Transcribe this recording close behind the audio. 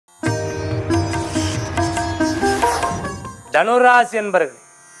தனுராசி என்பர்கள்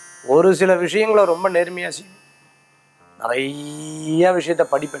ஒரு சில விஷயங்களை ரொம்ப நேர்மையாக செய்யும். நிறைய விஷயத்த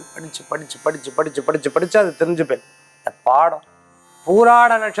படிப்பேன், படித்து அது தெரிஞ்சுப்பேன். இந்த பாடம்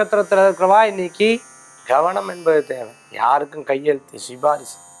பூராட நட்சத்திரத்தில் இருக்கிறவா இன்னைக்கு கவனம் என்பது தேவை. யாருக்கும் கையெழுத்து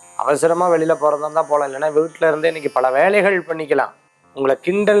சிபாரிசு அவசரமாக வெளியில் போகிறதா இருந்தால் போகலாம், இல்லைன்னா வீட்டில் இருந்தே இன்னைக்கு பல வேலைகள் பண்ணிக்கலாம். உங்களை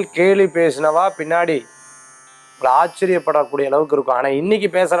கிண்டல் கேலி பேசினவா பின்னாடி உங்களை ஆச்சரியப்படக்கூடிய அளவுக்கு இருக்கும். ஆனால் இன்னைக்கு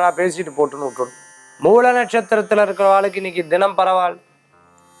பேசுகிறா பேசிட்டு போட்டுன்னு விட்டுடும். மூல நட்சத்திரத்தில் இருக்கிறவாளுக்கு இன்னைக்கு தினம் பரவாயில்ல.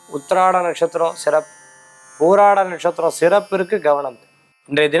 உத்திராட நட்சத்திரம் சிறப்பு, பூராட நட்சத்திரம் சிறப்பு இருக்கு, கவனம்.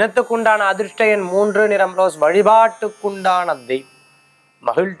 இன்றைய தினத்துக்குண்டான அதிர்ஷ்ட எண் 3, நிறம் ரோஸ். வழிபாட்டுக்குண்டான தெய்வம்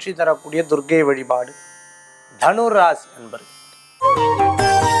மகிழ்ச்சி தரக்கூடிய துர்க்கை வழிபாடு. தனுராசி என்பது